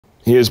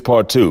Here's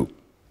part 2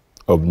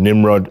 of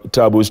Nimrod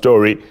Taabu's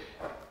story,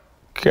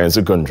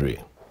 Cancer Country.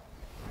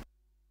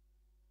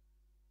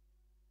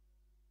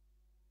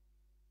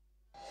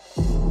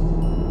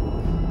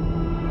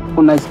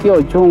 Unasikia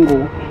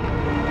uchungu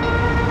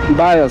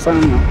mbaya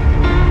sana.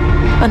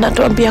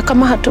 Anatuambia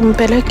kama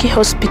hatumpeleki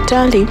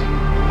hospitali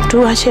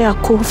tuache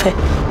akufe.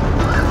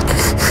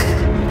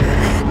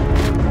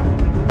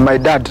 My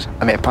dad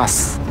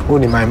amepass. Huyu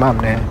ni my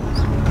mom naye.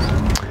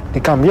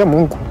 Nikamwambia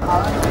Mungu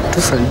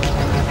tusaidie.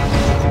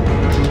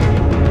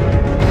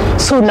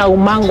 So na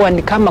umangwa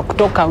ni kama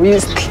kutoka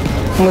whisky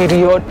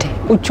mwili yote.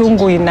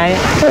 Uchungu inaye.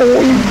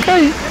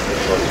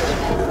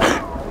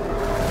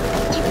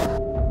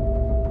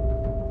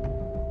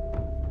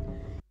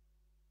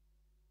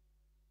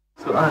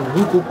 So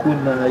huku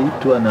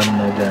kunaitwa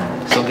namna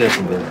gani? Songea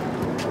mbele.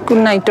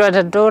 Kunaitwa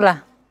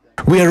Dandora.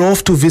 We are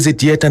off to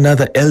visit yet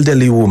another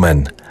elderly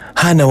woman.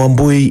 Hannah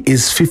Wambui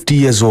is 50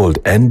 years old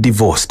and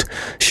divorced.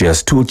 She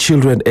has 2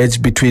 children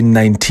aged between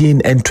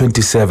 19 and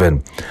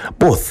 27.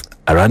 Both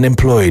are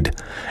unemployed,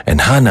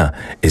 and Hannah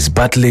is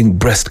battling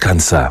breast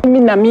cancer.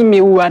 Mimi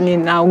huwa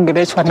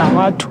ninaongeleshwa na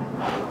watu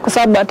kwa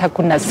sababu hata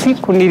kuna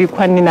siku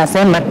nilikuwa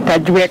ninasema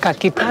nitajiweka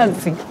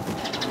kitanzi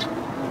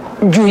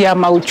juu ya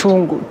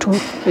mauchungu tu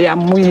ya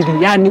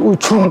mwili, yani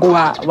uchungu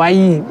wa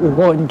hii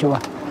ugonjwa.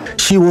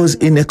 She was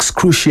in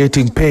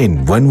excruciating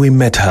pain when we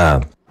met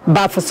her.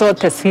 Bafu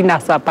sote sina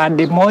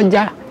sapande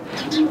moja,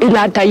 ila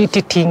hata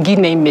iti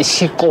ingine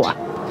imeshikwa.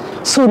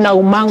 So na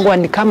umangwa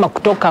ni kama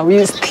kutoka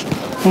whisky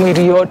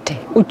mwili yote.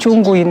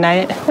 Uchungu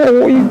inaye.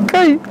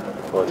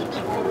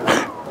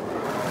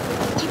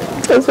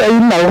 Sasa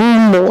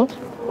inauma.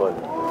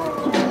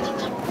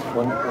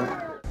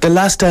 The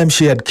last time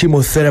she had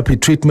chemotherapy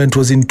treatment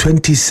was in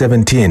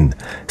 2017.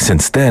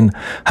 Since then,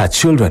 her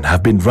children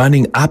have been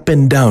running up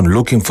and down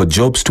looking for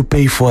jobs to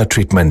pay for her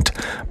treatment,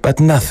 but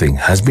nothing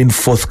has been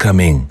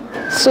forthcoming.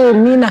 So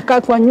mimi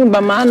nakaa kwa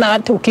nyumba, maana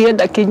hata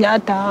ukienda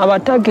Kenyatta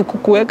hawataki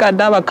kukuweka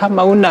dawa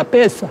kama una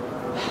pesa.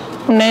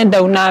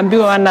 Unaenda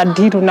unaambiwa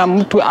wanadiru na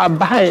mtu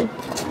ambaye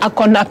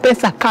ako na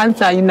pesa,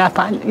 kansa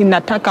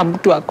inataka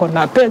mtu ako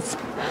na pesa.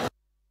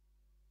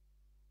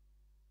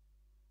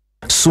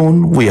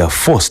 Soon, we are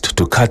forced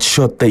to cut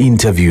short the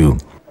interview.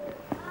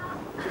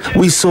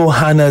 We saw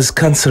Hannah's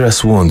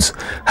cancerous wounds.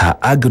 Her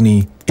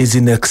agony is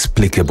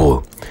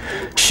inexplicable.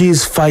 She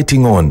is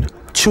fighting on,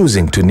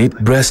 choosing to knit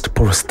breast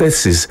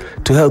prosthesis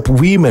to help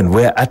women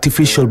wear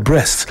artificial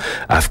breasts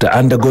after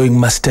undergoing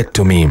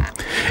mastectomy.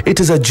 It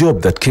is a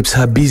job that keeps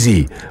her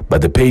busy,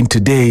 but the pain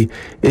today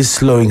is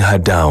slowing her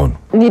down.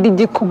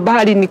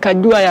 Nilijikubali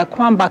nikajua ya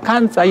kwamba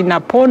kansa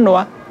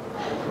inaponwa,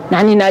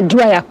 na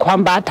ninajua ya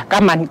kwamba hata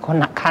kama niko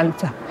na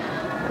kansa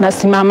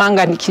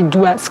nasimamanga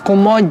nikijua siku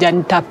moja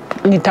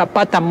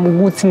nitapata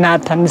mguzi na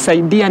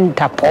atanisaidia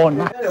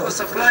nitapona.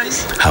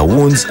 Her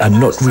wounds are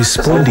not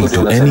responding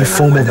to any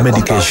form of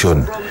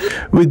medication.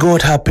 We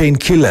got her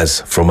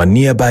painkillers from a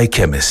nearby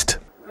chemist.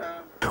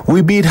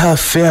 We bid her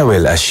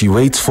farewell as she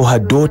waits for her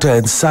daughter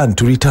and son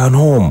to return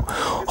home,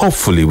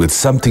 hopefully with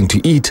something to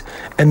eat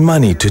and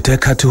money to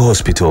take her to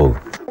hospital.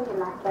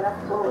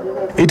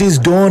 It is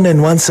dawn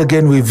and once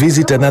again we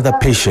visit another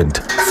patient,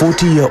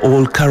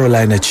 40-year-old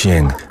Carolina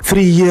Chieng.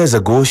 3 years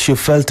ago, she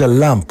felt a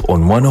lump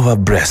on one of her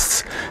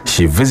breasts.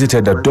 She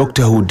visited a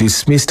doctor who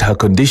dismissed her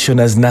condition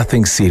as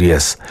nothing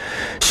serious.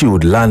 She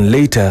would learn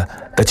later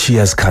that she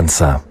has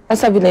cancer.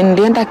 Sasa vile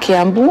nilienda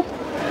Kiambu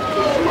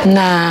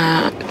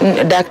na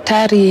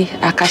daktari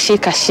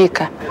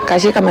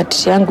akashika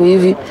matiti yangu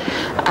hivi,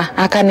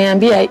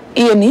 akaniambia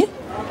hiyo ni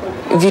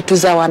vitu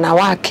za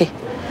wanawake.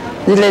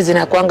 Zile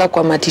zinakuanga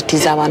kwa matiti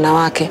za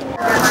wanawake.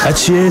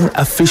 Achieng,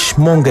 a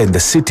fishmonger in the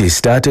city,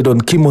 started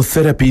on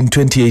chemotherapy in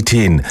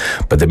 2018,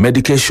 but the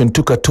medication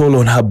took a toll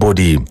on her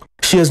body.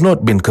 She has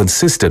not been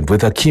consistent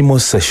with her chemo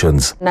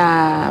sessions.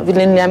 Na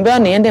vile niliambiwa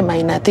niende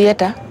minor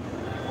theater,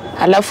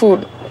 alafu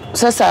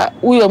sasa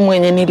huyo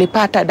mwenye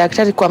nilipata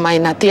daktari kwa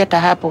minor theater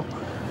hapo,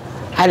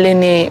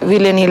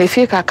 vile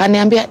nilifika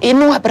akaniambia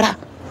inua bra.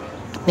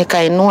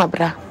 Nikainua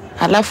bra.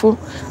 Alafu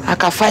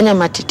akafanya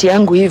matiti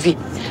yangu hivi.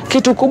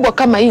 Kitu kubwa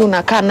kama hii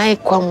unakaa naye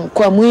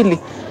kwa mwili.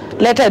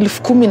 Leta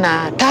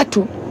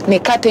 13,000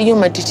 nikate hiyo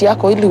matiti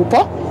yako ili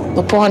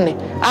upone.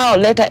 Au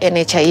leta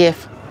NHIF.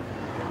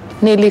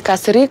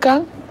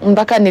 Nilikasirika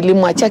mpaka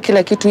nilimwachia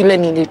kila kitu ile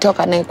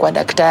nilitoka naye kwa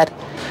daktari.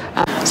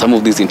 Some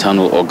of these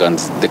internal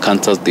organs, the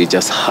cancers, they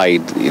just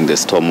hide in the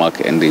stomach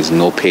and there's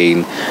no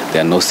pain,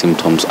 there are no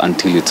symptoms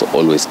until it's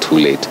always too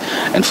late.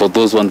 And for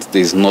those ones,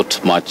 there's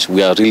not much.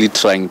 We are really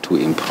trying to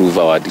improve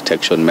our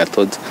detection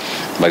methods,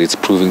 but it's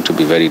proving to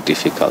be very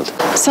difficult.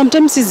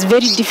 Sometimes it's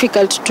very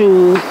difficult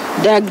to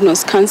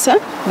diagnose cancer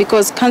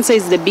because cancer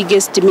is the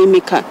biggest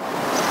mimicker.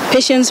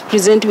 Patients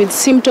present with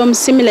symptoms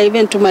similar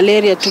even to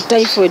malaria, to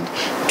typhoid,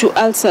 to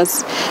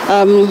ulcers.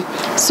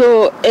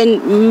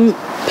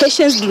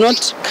 patients do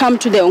not come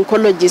to the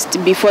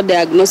oncologist before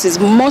diagnosis.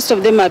 Most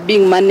of them are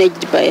being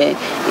managed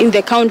in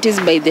the counties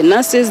by the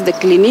nurses, the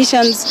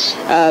clinicians,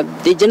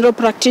 the general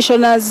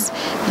practitioners,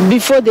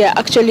 before they are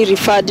actually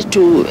referred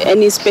to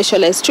any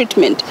specialized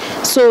treatment.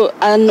 So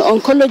an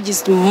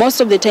oncologist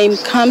most of the time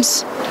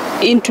comes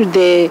into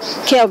the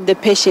care of the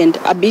patient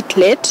a bit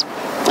late,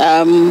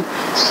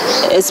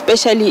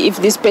 especially if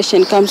this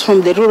patient comes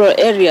from the rural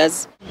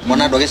areas. In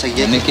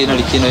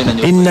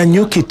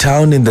Nanyuki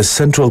town in the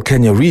central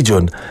Kenya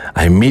region,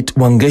 I meet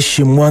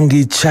Wangeshi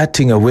Mwangi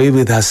chatting away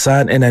with her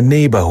son and a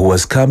neighbor who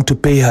has come to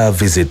pay her a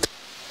visit.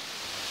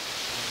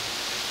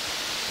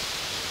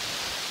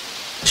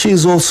 She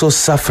is also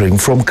suffering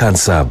from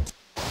cancer.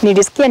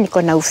 Nilisikia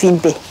niko na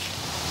uvimbe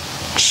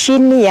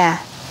chini ya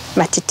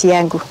matiti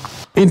yangu.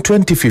 In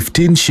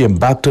 2015, she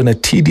embarked on a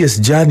tedious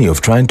journey of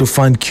trying to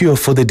find cure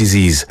for the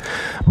disease.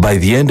 By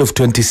the end of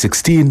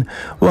 2016,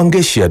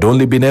 Wangeshi had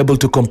only been able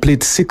to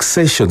complete 6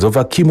 sessions of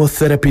her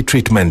chemotherapy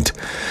treatment.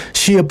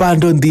 She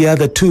abandoned the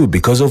other 2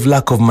 because of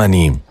lack of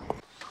money.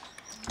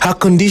 Her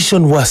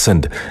condition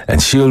worsened and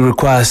she will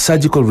require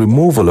surgical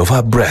removal of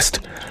her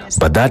breast.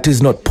 But that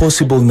is not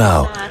possible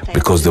now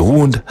because the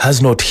wound has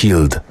not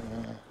healed.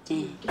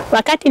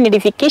 Wakati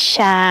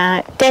nilifikisha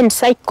 10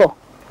 cycle,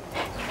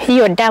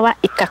 hiyo dawa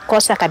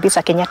ikakosa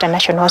kabisa Kenyatta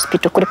National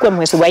Hospital. Kulikuwa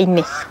mwezi wa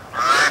 4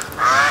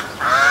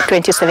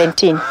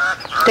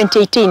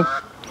 2018.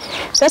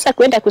 Sasa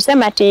kuenda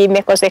kusema ati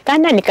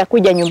imekosekana,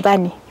 nikakuja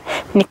nyumbani.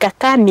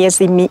 Nikakaa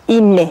miezi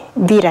 4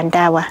 bila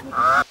dawa.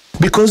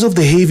 Because of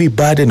the heavy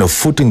burden of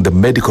footing the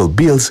medical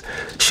bills,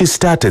 she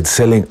started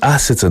selling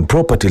assets and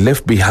property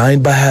left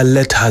behind by her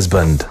late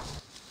husband.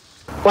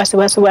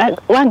 Wasiwasi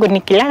wangu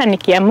nikilala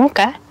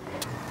nikiamuka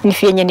ni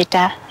vyenye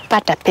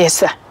nitapata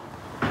pesa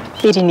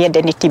ili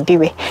niende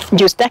nitibiwe.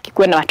 Juu sitaki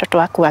kuwa na watoto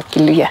wako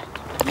wakilia.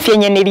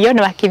 Vyenye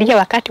niliona wakilia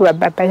wakati wa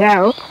baba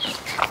yao.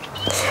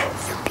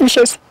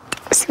 Kisha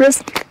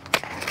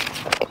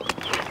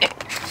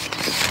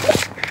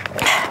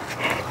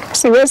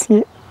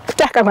siwezi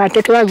taka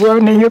watoto wangu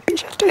waone hiyo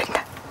picha tena.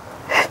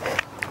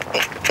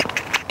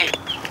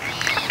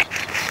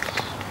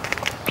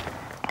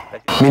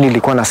 Mimi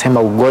nilikuwa nasema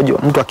ugonjwa,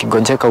 mtu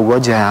akigonjeka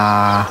ugonjwa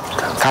ya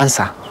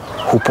kansa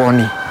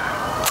huponi.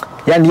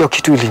 Yaani hiyo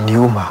kitu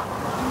iliniuma.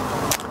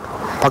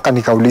 Paka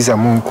nikauliza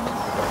Mungu.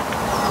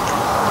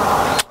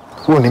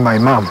 Huyu ni my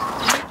mom.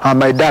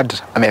 My dad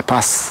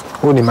amepass.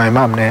 Huyu ni my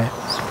mom ne.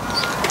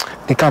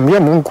 Nikamwambia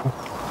Mungu,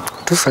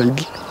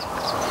 tusaidie.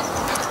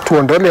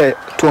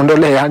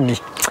 Tuondole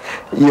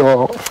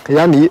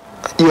yani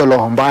hiyo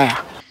roho mbaya.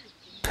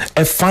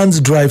 A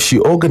funds drive she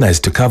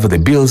organized to cover the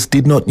bills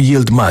did not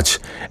yield much,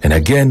 and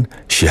again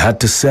she had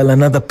to sell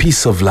another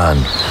piece of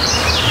land.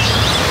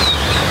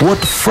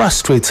 What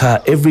frustrates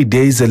her every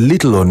day is a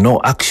little or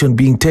no action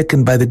being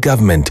taken by the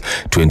government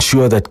to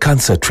ensure that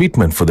cancer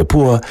treatment for the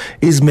poor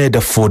is made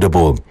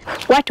affordable.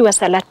 Watu wa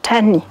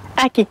saratani,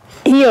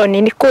 hiyo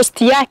ni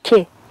cost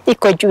yake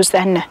iko juu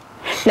sana.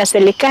 Na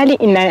serikali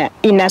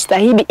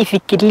inastahili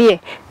ifikirie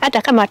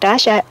hata kama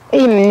wataasha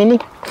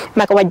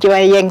magonjwa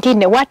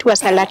yengine, watu wa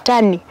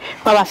saratani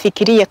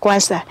wafikirie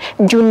kwanza.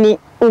 Juni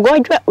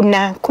ugonjwa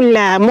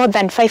unakula more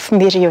than 5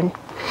 million.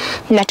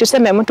 Na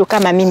tuseme mtu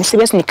kama mimi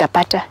siwezi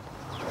nikapata.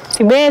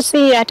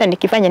 Siwezi hata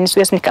nikifanya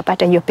nisiwezi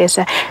nikapata hiyo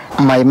pesa.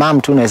 My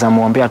mom tu naweza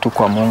muombea tu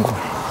kwa Mungu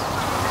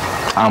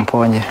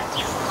amponye.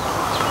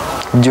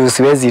 Juu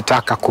siwezi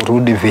taka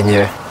kurudi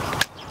venye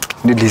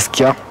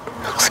nilisikia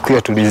siku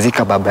ya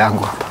tulizika baba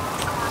yangu hapa.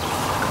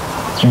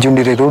 Juu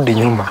nilirudi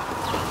nyuma.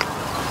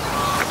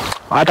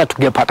 Hata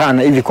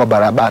tungepatana hivi kwa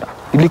barabara.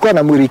 Ilikuwa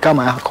na mwili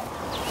kama yako.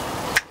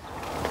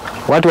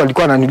 Watu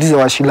walikuwa wananiuliza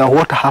Washila,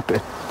 what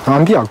happened?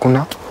 Naambia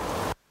hakuna.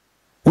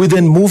 We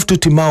then moved to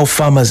Timao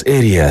Farmers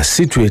area,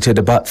 situated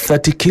about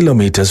 30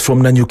 kilometers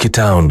from Nanyuki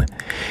town.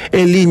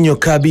 Elinyo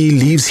Kabi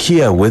lives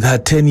here with her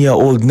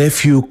 10-year-old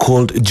nephew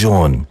called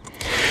John.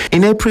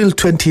 In April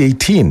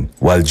 2018,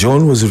 while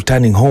John was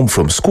returning home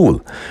from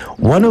school,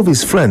 one of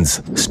his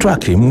friends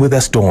struck him with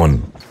a stone.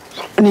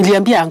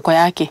 Niliambia anko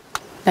yake,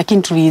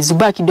 lakini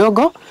tulizuba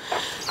kidogo,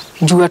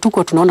 juu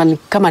tuko tunaona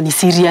kama ni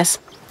serious.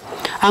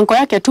 Anko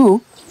yake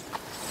tu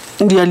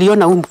ndiye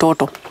aliona huyu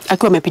mtoto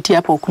akiwa amepitia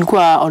hapo,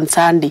 kulikuwa on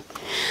Sunday.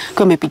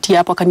 Akiwa amepitia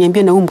hapo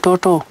akaniambia na huyu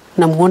mtoto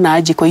namuona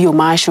aje kwa hiyo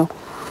masho.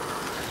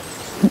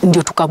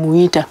 Ndio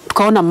tukamuita.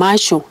 Tukaona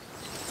masho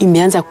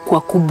imeanza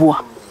kuwa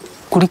kubwa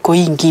kuliko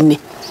hii nyingine.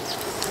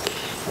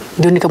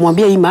 Ndio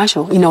nikamwambia hii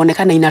masho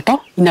inaonekana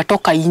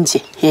inatoka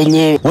nje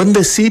yenyewe. When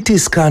the CT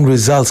scan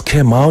results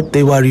came out,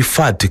 they were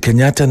referred to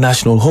Kenyatta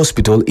National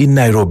Hospital in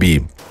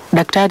Nairobi.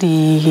 Daktari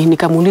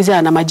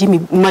nikamuuliza na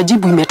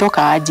majibu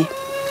imetoka aje.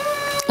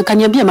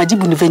 Akaniambia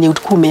majibu ni venye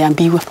ulikuwa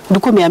umeambiwa.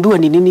 Ulikuwa umeambiwa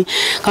ni nini?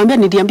 Akamwambia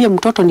niliambia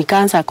mtoto ni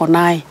kansa ako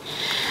naye.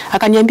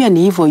 Akaniambia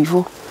ni hivyo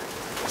hivyo.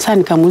 Sasa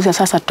nikamuuliza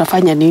sasa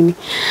tutafanya nini?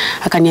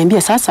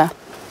 Akaniambia sasa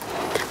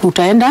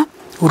utaenda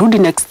urudi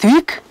next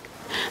week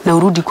na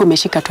urudi kwa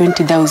umeshika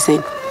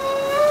 20,000.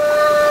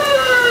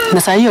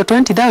 Na saa hiyo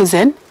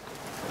 20,000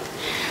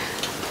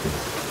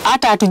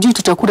 hata hatujui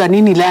tutakula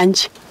nini lunch.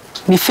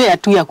 Ni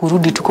fair tu ya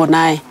kurudi tuko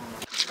naye.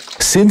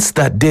 Since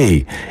that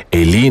day,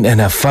 Aileen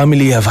and her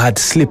family have had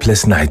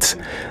sleepless nights.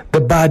 The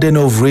burden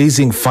of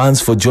raising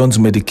funds for John's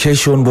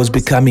medication was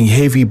becoming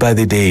heavy by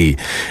the day,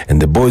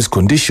 and the boy's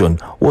condition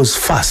was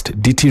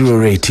fast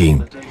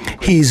deteriorating.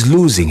 He is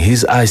losing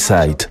his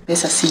eyesight.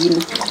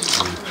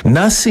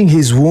 Nursing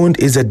his wound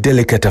is a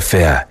delicate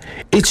affair.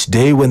 Each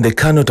day when they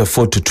cannot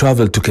afford to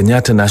travel to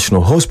Kenyatta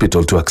National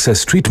Hospital to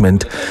access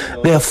treatment,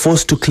 they are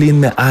forced to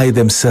clean the eye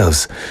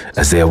themselves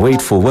as they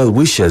await for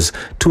well-wishers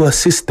to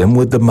assist them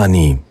with the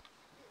money.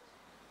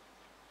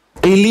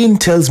 Aileen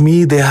tells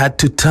me they had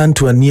to turn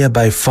to a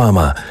nearby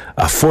farmer,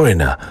 a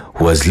foreigner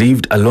who has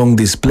lived along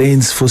these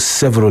plains for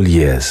several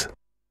years.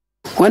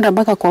 Kwenda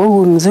mpaka kwa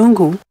huyu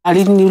mzungu,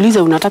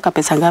 aliniuliza unataka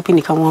pesa ngapi,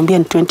 nikamwambia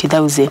ni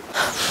 20,000.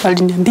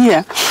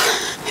 Aliniambia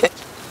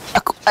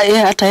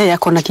hata yeye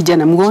ako na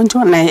kijana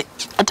mgonjwa na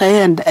hata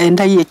yeye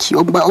aendaye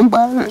kiomba,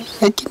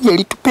 lakini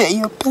alitupea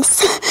hiyo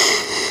pesa.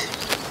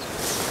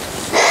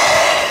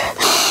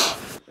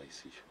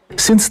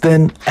 Since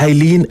then,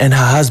 Aileen and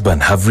her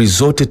husband have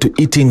resorted to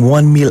eating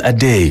one meal a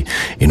day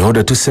in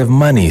order to save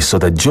money so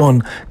that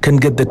John can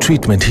get the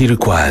treatment he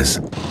requires.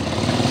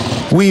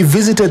 We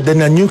visited the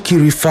Nanyuki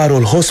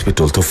Referral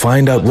Hospital to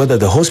find out whether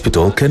the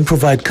hospital can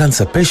provide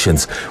cancer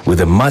patients with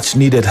the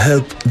much-needed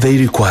help they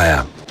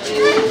require.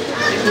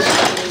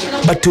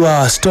 But to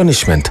our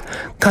astonishment,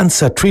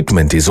 cancer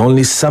treatment is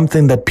only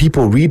something that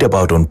people read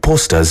about on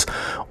posters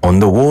on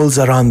the walls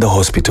around the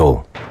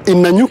hospital.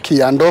 In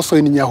Nanyuki and also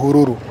in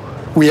Nyahururu,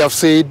 we have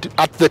said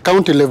at the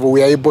county level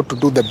we are able to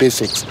do the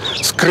basics.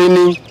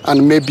 Screening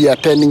and maybe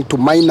attending to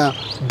minor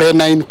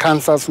benign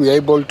cancers, we are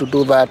able to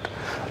do that.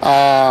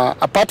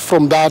 Apart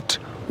from that,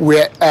 we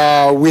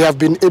have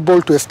been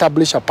able to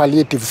establish a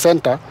palliative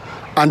center,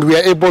 and we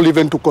are able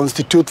even to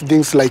constitute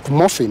things like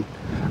morphine,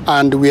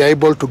 and we are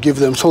able to give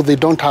them so they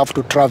don't have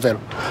to travel.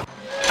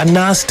 A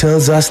nurse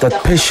tells us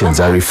that patients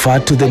are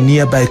referred to the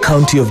nearby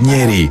county of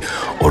Nyeri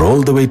or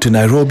all the way to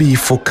Nairobi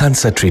for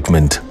cancer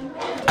treatment.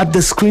 At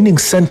the screening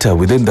center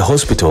within the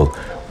hospital,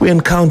 we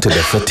encountered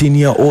a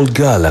 13-year-old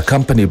girl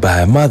accompanied by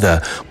her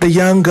mother. The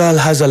young girl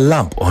has a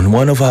lump on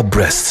one of her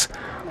breasts.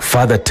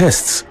 Further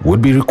tests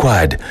would be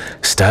required,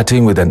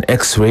 starting with an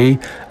X-ray,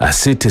 a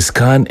CT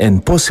scan,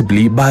 and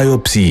possibly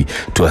biopsy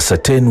to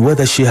ascertain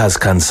whether she has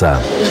cancer.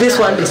 This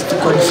one is to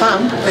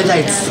confirm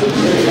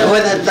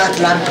whether that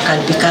lump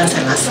can be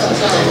cancerous.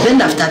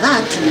 Then after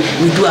that,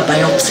 we do a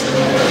biopsy.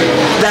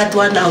 That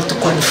one now to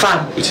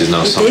confirm. Which is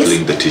now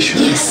sampling the tissue.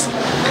 Yes.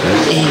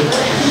 Okay.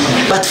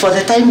 But for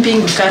the time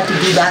being, we can't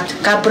do that.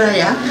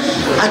 Cabraya,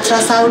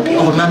 ultrasound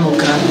or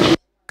mammogram.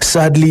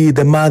 Sadly,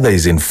 the mother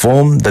is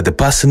informed that the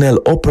personnel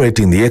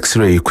operating the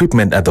X-ray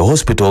equipment at the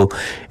hospital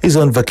is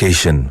on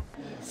vacation.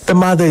 The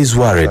mother is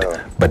worried,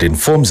 but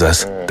informs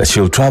us that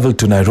she'll travel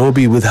to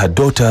Nairobi with her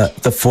daughter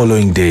the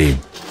following day.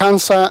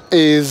 Cancer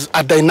is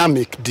a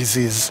dynamic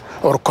disease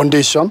or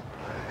condition.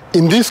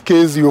 In this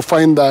case, you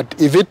find that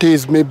if it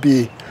is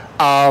maybe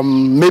a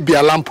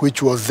lump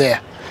which was there,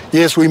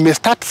 yes, we may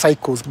start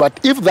cycles, but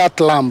if that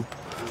lump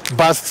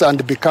bursts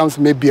and becomes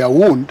maybe a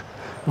wound,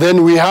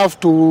 then we have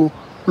to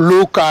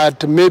look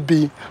at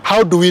maybe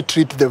how do we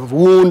treat the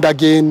wound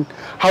again,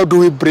 how do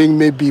we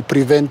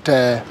prevent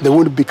the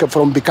wound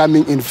from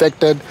becoming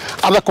infected,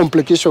 other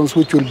complications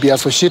which will be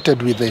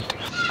associated with it.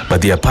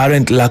 But the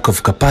apparent lack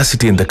of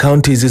capacity in the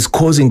counties is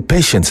causing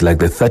patients like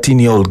the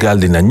 13-year-old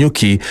girl in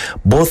Nanyuki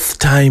both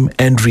time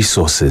and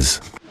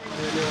resources.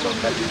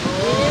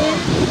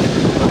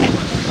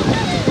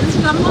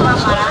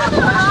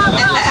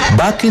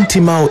 Back in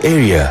Timau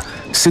area,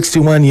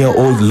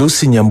 61-year-old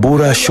Lucy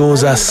Nyambura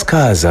shows us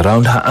scars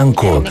around her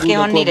ankle,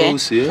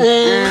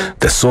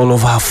 the sole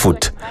of her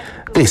foot.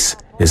 This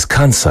is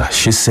cancer,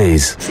 she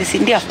says.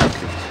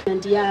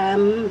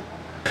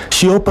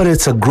 She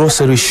operates a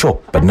grocery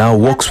shop, but now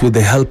walks with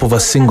the help of a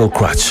single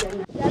crutch.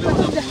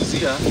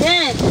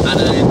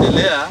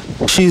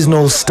 She is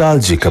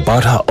nostalgic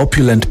about her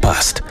opulent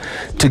past.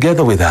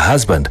 Together with her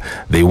husband,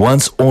 they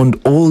once owned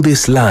all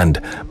this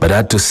land, but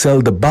had to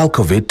sell the bulk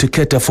of it to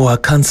cater for her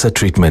cancer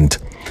treatment.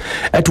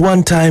 At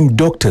one time,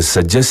 doctors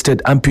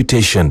suggested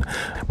amputation,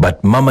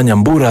 but Mama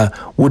Njoki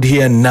would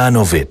hear none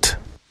of it.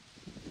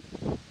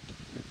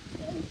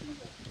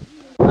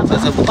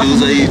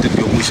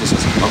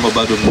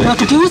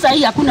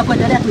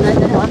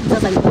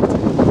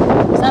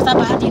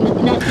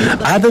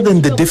 Other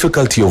than the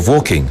difficulty of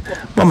walking,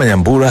 Mama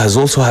Njoki has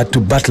also had to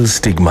battle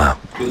stigma.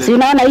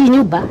 Sinaona hii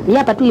nyumba ni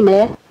hapa tu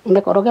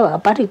imekorogewa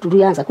hapa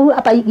tulianza.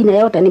 Hapa ingine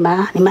yote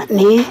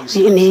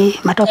ni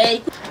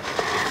matope.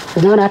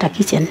 Unaona hata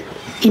kitchen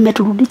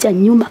imeturudisha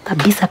nyuma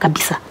kabisa.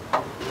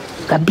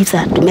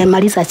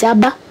 Tumemaliza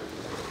shamba.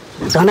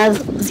 Zona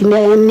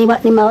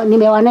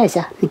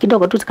nimewaonesha ni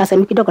kidogo tu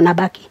tukasema kidogo na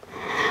baki.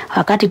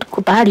 Wakati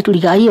pahali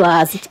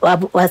tuligaiwa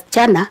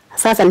wasichana,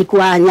 sasa ni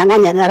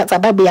kuwanyang'anya na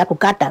sababu ya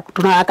kukata.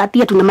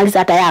 Tunawakatia tunamaliza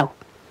hata yao.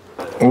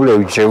 Ule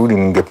ushauri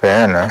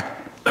ningepeana,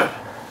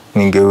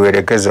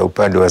 ningeuelekeza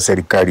upande wa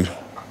serikali.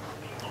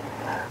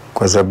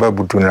 Kwa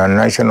sababu tuna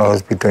National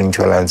Hospital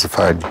Insurance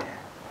Fund.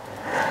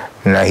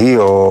 Na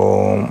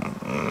hiyo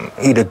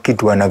ile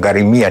kitu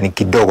wanagharimia ni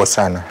kidogo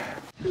sana.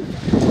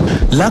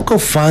 Lack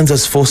of funds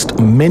has forced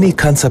many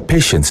cancer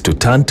patients to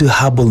turn to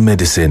herbal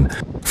medicine.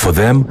 For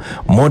them,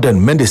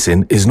 modern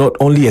medicine is not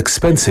only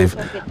expensive,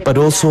 but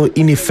also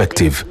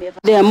ineffective.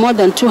 There are more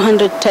than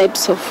 200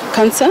 types of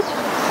cancer,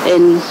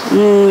 and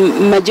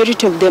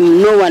majority of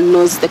them, no one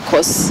knows the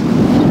cause.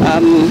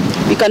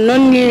 We can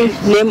only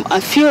name a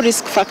few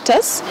risk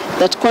factors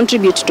that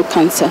contribute to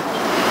cancer.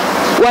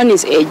 One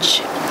is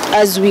age.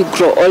 As we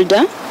grow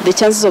older, the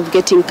chances of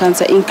getting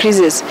cancer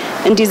increases,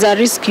 and is a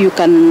risk you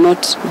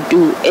cannot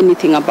do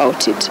anything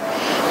about it.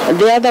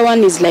 The other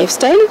one is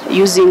lifestyle.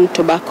 Using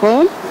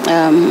tobacco,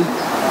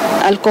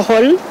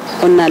 alcohol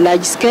on a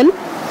large scale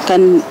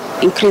can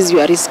increase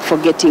your risk for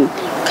getting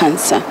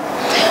cancer.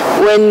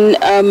 When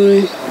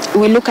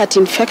we look at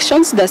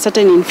infections, there are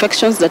certain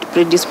infections that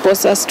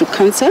predispose us to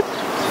cancer.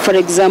 For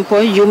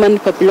example, human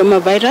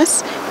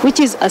papillomavirus, which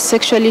is a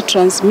sexually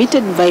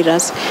transmitted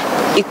virus.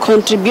 It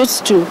contributes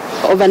to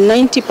over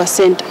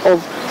 90%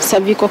 of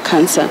cervical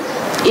cancer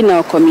in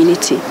our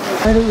community.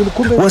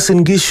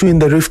 Uasin Gishu in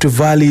the Rift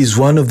Valley is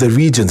one of the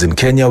regions in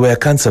Kenya where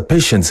cancer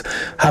patients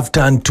have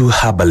turned to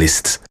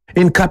herbalists.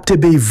 In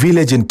Kaptebey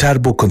village in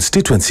Tarbo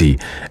constituency,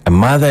 a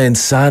mother and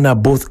son are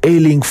both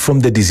ailing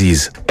from the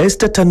disease.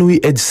 Esther Tanui,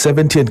 age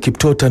 70, and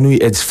Kipto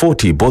Tanui, age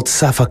 40, both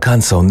suffer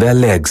cancer on their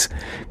legs.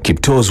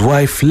 Kipto's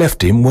wife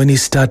left him when he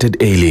started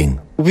ailing.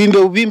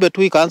 Uvimbe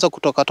tu ikaanza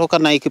kutoka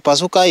na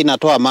ikipasuka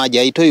inatoa maji,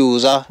 haitoi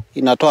uza,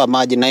 inatoa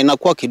maji na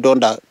inakuwa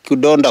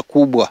kidonda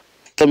kubwa.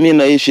 Mimi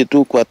naishi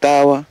tu kwa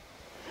Tawa.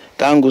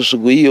 Tangu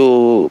siku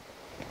hiyo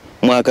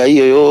mwaka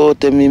hiyo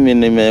yote mimi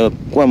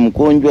nimekuwa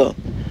mgonjwa.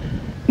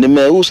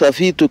 Nimeuza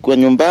vitu kwa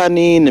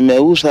nyumbani,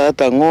 nimeuza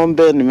hata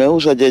ng'ombe,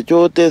 nimeuza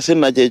chochote,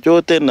 sina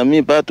chochote na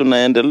mimi bado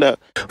naendelea.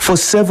 For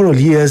several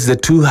years the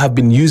two have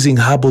been using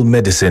herbal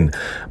medicine,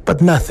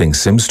 but nothing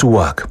seems to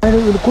work.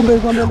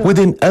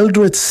 Within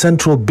Eldoret's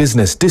Central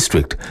Business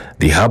District,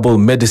 the herbal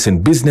medicine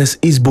business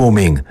is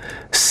booming.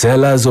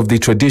 Sellers of the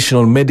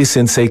traditional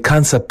medicine say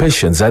cancer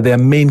patients are their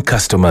main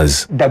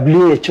customers.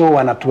 WHO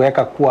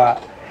wanatuweka kwa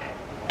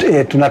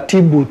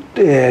tunatibu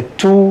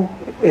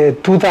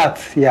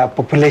two-thirds ya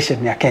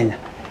population ya Kenya,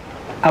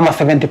 ama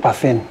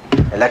 70%.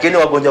 Lakini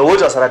wagonjwa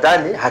wote wa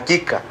saratani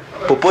hakika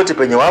popote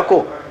penye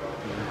wako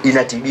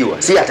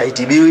inatibiwa, si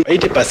ataitibiwi.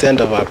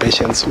 80% of our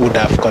patients would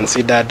have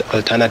considered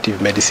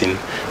alternative medicine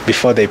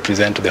before they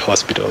present to the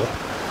hospital,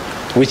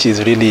 which is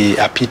really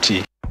a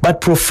pity. But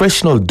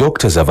professional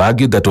doctors have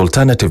argued that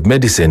alternative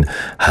medicine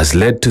has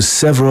led to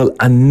several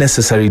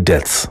unnecessary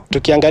deaths.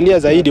 Tukiangalia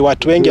zaidi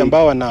watu wengi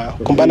ambao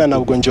wanakumbana na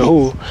ugonjwa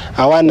huu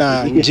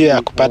hawana njia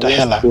ya kupata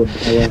hela.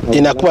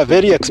 Inakuwa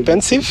very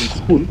expensive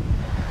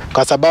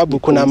kwa sababu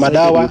kuna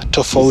madawa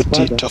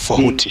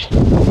tofauti.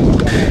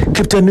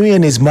 Kiptanui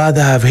and his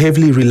mother have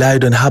heavily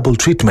relied on herbal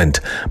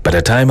treatment, but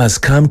a time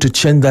has come to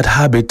change that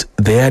habit,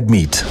 they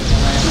admit.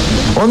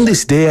 On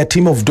this day, a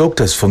team of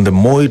doctors from the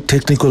Moi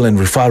Technical and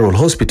Referral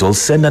Hospital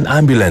send an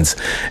ambulance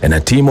and a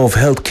team of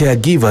health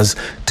caregivers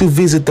to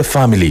visit the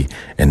family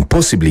and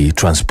possibly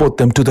transport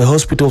them to the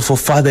hospital for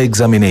further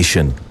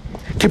examination.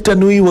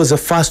 Kiptanui was the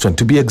first one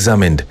to be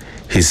examined.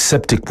 His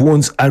septic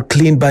wounds are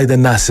cleaned by the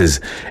nurses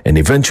and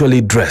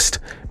eventually dressed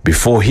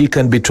before he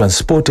can be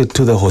transported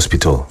to the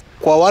hospital.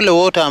 Kwa wale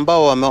wote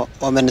ambao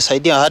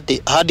wamenisaidia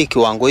hadi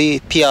kiwango hii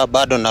pia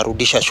bado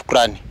narudisha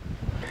shukrani.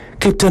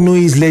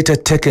 Kiptanui is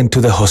later taken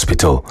to the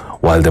hospital,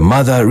 while the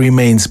mother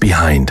remains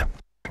behind.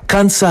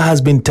 Cancer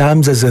has been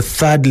termed as the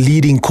third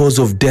leading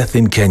cause of death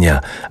in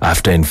Kenya,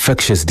 after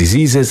infectious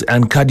diseases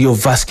and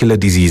cardiovascular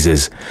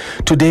diseases.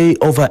 Today,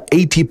 over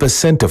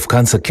 80% of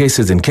cancer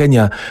cases in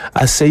Kenya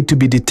are said to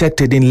be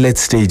detected in late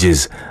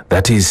stages,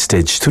 that is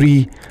stage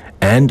 3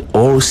 and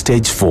or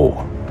stage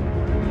 4.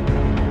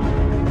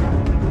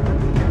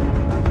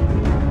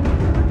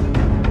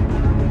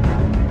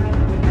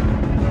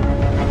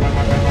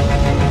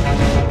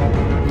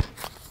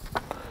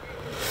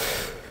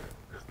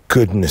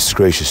 Goodness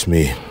gracious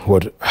me,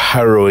 what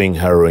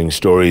harrowing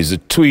stories, the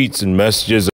tweets and messages